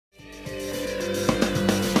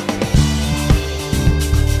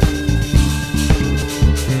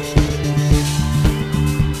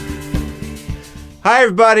Hi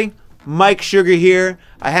everybody, Mike Sugar here.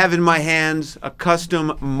 I have in my hands a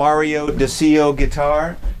custom Mario DeSio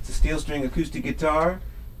guitar. It's a steel string acoustic guitar.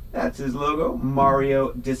 That's his logo,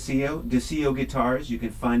 Mario DeSio. DeSio Guitars, you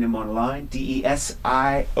can find him online,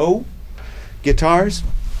 DESIO Guitars.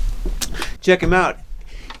 Check him out.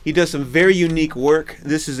 He does some very unique work.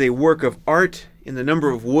 This is a work of art in the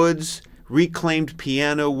number of woods, reclaimed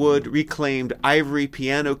piano wood, reclaimed ivory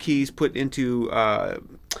piano keys put into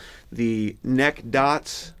the neck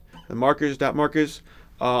dots, the markers, dot markers,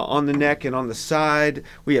 on the neck and on the side.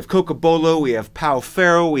 We have Cocobolo, we have Pau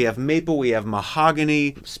Ferro, we have maple, we have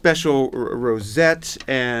mahogany, special rosette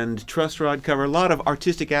and truss rod cover. A lot of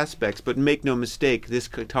artistic aspects, but make no mistake, this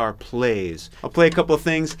guitar plays. I'll play a couple of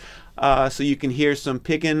things so you can hear some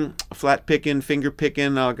picking, flat picking, finger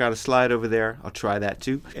picking. I've got a slide over there. I'll try that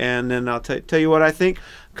too. And then I'll tell you what I think.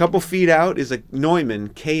 A couple feet out is a Neumann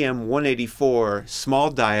KM184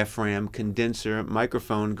 small diaphragm condenser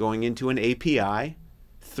microphone going into an API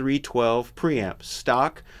 312 preamp.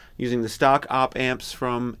 Stock, using the stock op amps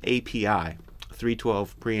from API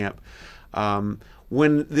 312 preamp.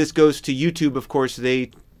 When this goes to YouTube, of course,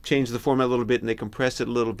 they change the format a little bit and they compress it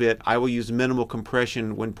a little bit. I will use minimal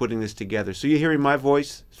compression when putting this together. So you're hearing my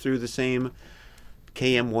voice through the same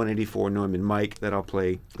KM184 Neumann mic that I'll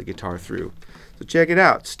play the guitar through. So check it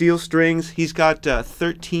out. Steel strings. He's got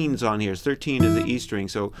 13s on here. 13 is the E string.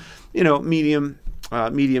 So, you know, medium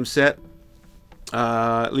set.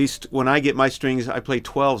 At least when I get my strings, I play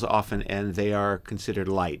 12s often, and they are considered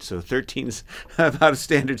light. So 13's about a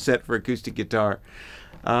standard set for acoustic guitar.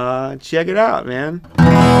 Check it out, man.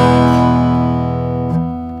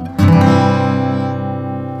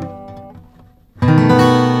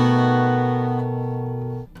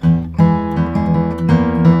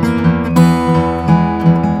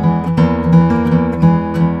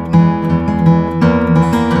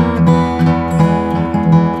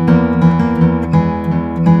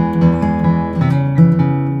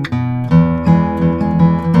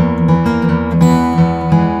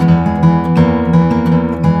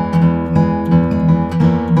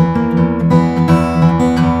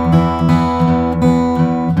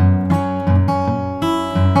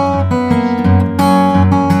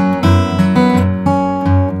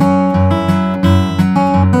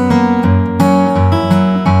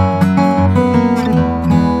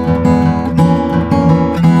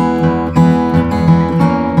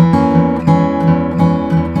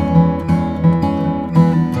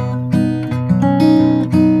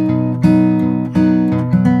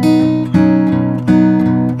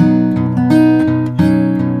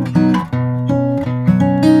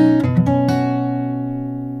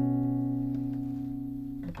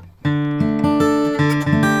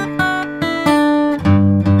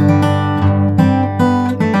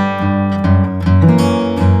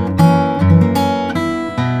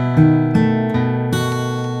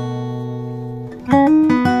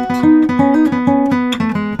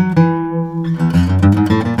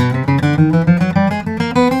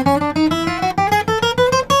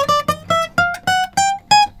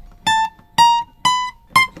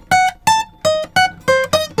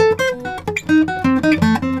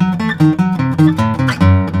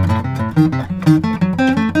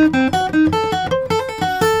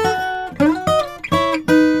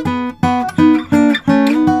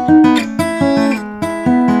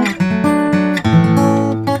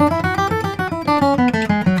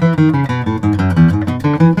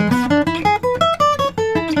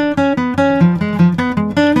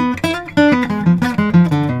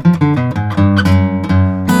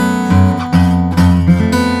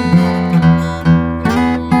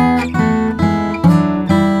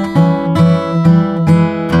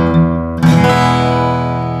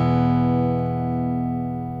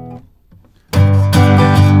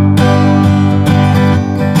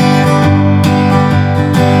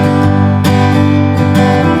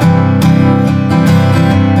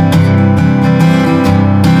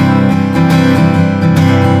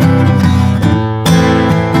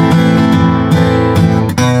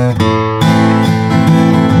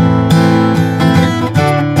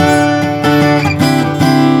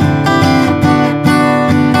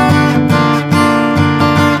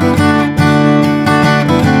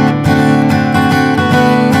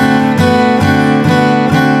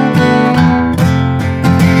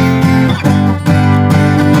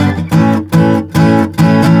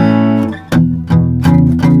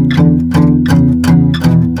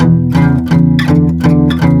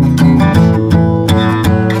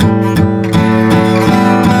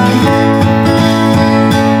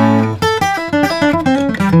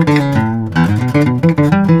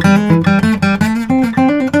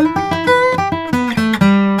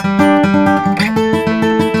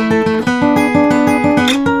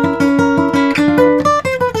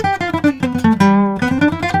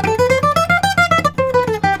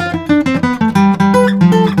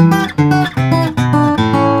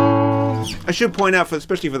 I should point out,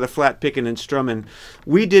 especially for the flat picking and strumming,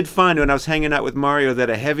 we did find when I was hanging out with Mario that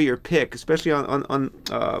a heavier pick, especially on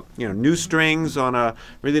you know, new strings on a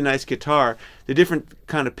really nice guitar, the different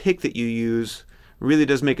kind of pick that you use really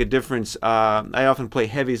does make a difference. I often play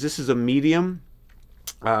heavies. This is a medium,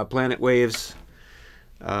 Planet Waves,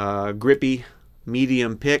 grippy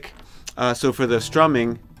medium pick. So for the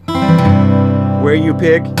strumming, where you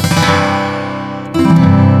pick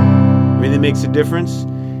really makes a difference.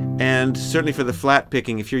 And certainly for the flat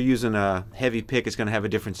picking, if you're using a heavy pick, it's going to have a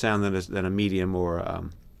different sound than a medium or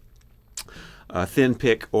a thin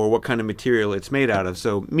pick, or what kind of material it's made out of.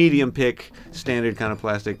 So medium pick, standard kind of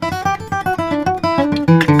plastic.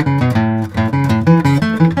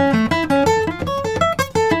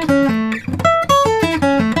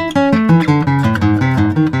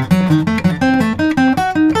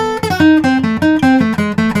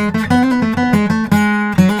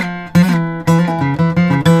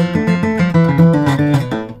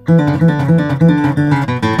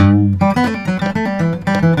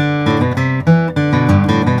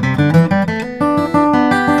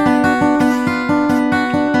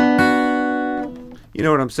 You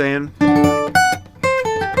know what I'm saying?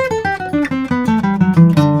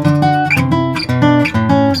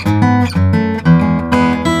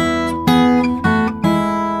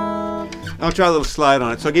 I'll try a little slide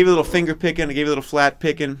on it. So I gave you a little finger picking, I gave you a little flat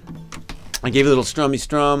picking, I gave you a little strummy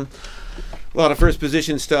strum, a lot of first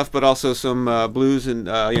position stuff, but also some blues and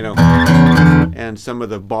you know, and some of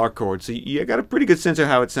the bar chords. So you got a pretty good sense of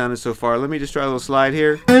how it sounded so far. Let me just try a little slide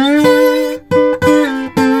here.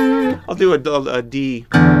 I'll do a D.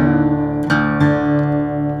 A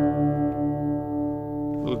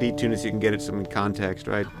little D tune so you can get it some context,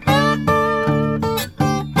 right?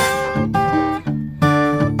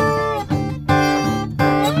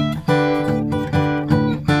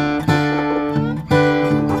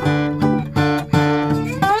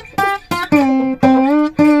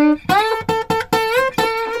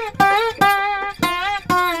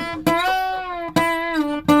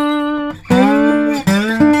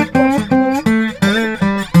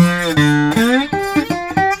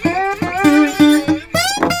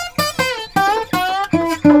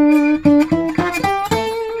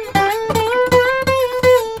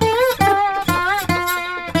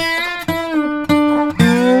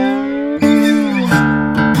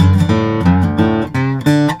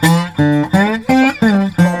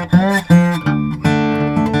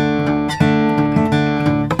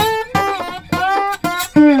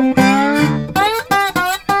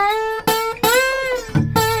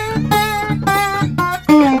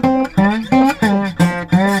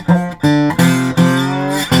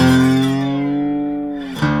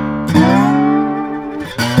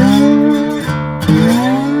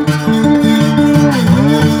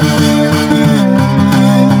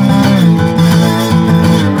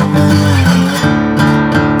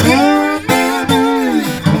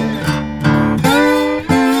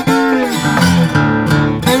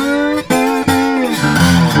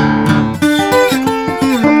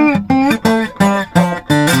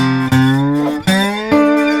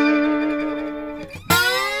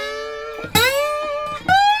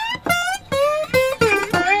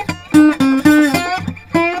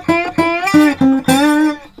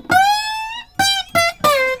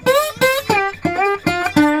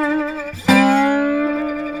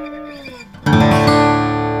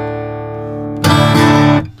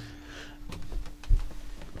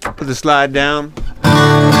 Put the slide down.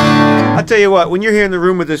 I'll tell you what, when you're here in the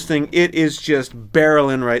room with this thing, it is just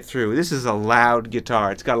barreling right through. This is a loud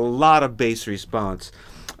guitar. It's got a lot of bass response.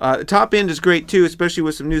 The top end is great too, especially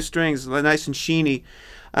with some new strings, nice and sheeny.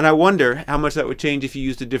 And I wonder how much that would change if you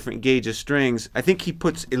used a different gauge of strings. I think he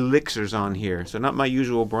puts elixirs on here, so not my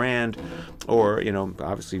usual brand or, you know,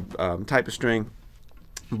 obviously type of string.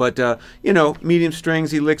 But, you know, medium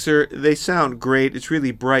strings, elixir, they sound great. It's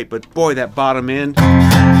really bright, but boy, that bottom end,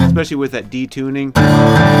 especially with that detuning,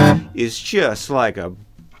 is just like a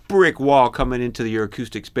brick wall coming into your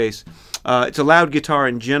acoustic space. It's a loud guitar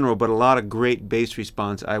in general, but a lot of great bass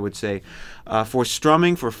response, I would say. For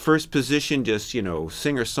strumming, for first position, just, you know,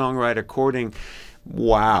 singer-songwriter chording,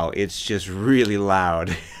 wow, it's just really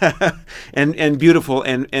loud and beautiful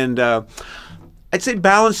and I'd say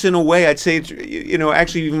balanced in a way. I'd say it's, you know,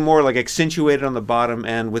 actually even more like accentuated on the bottom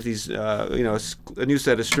end with these, you know, a new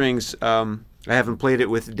set of strings. I haven't played it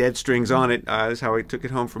with dead strings on it. That's how I took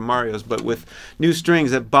it home from Mario's. But with new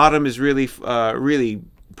strings, that bottom is really, really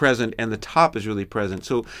present, and the top is really present.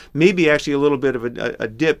 So maybe actually a little bit of a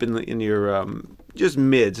dip in your just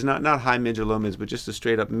mids, not high mids or low mids, but just the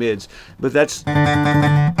straight up mids. But that's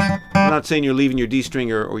not saying you're leaving your D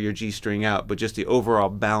string or your G string out, but just the overall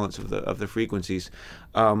balance of the frequencies.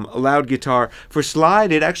 A loud guitar. For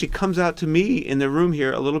slide, it actually comes out to me in the room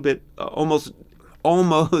here a little bit almost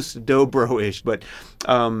dobro-ish, but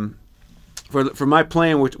for my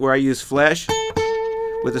playing, where I use flesh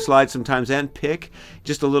with the slide sometimes and pick,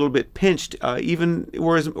 just a little bit pinched, even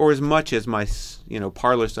or as much as my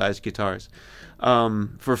parlor-sized guitars.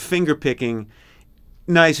 For finger picking,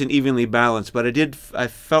 nice and evenly balanced, but I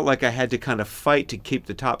felt like I had to kind of fight to keep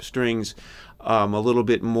the top strings a little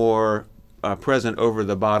bit more present over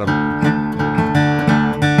the bottom.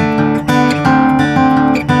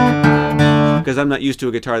 Because I'm not used to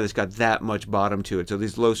a guitar that's got that much bottom to it. So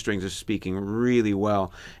these low strings are speaking really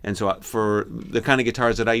well. And so for the kind of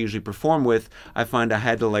guitars that I usually perform with, I find I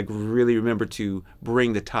had to like really remember to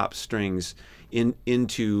bring the top strings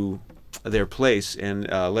into their place and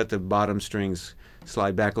let the bottom strings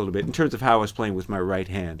slide back a little bit in terms of how I was playing with my right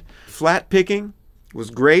hand. Flat picking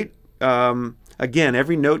was great. Again,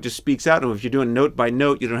 every note just speaks out, and if you're doing note by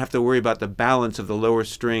note, you don't have to worry about the balance of the lower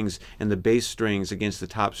strings and the bass strings against the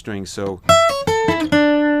top strings. So,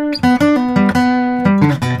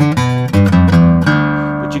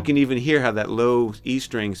 but you can even hear how that low E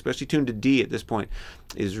string, especially tuned to D at this point,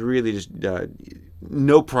 is really just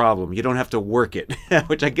no problem. You don't have to work it,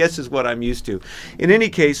 which I guess is what I'm used to. In any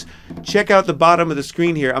case, check out the bottom of the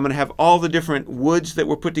screen here. I'm going to have all the different woods that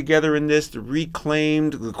were put together in this, the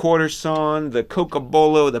reclaimed, the quarter sawn, the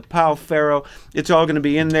Cocobolo, the Pau Ferro. It's all going to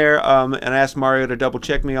be in there, and I asked Mario to double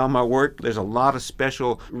check me on my work. There's a lot of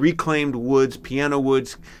special reclaimed woods,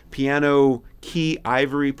 piano key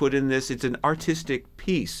ivory put in this. It's an artistic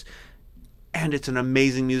piece. And it's an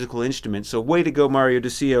amazing musical instrument. So way to go, Mario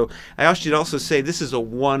DeSio. I should also say this is a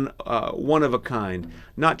one of a kind.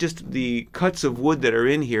 Not just the cuts of wood that are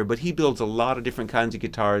in here, but he builds a lot of different kinds of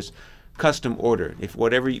guitars, custom ordered. If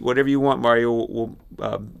whatever you want, Mario will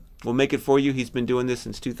make it for you. He's been doing this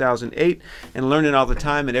since 2008 and learning all the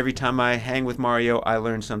time. And every time I hang with Mario, I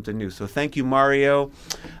learn something new. So thank you, Mario.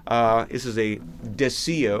 This is a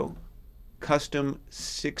DeSio custom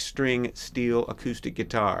 6-string steel acoustic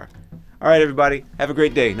guitar. All right, everybody. Have a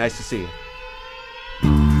great day. Nice to see you.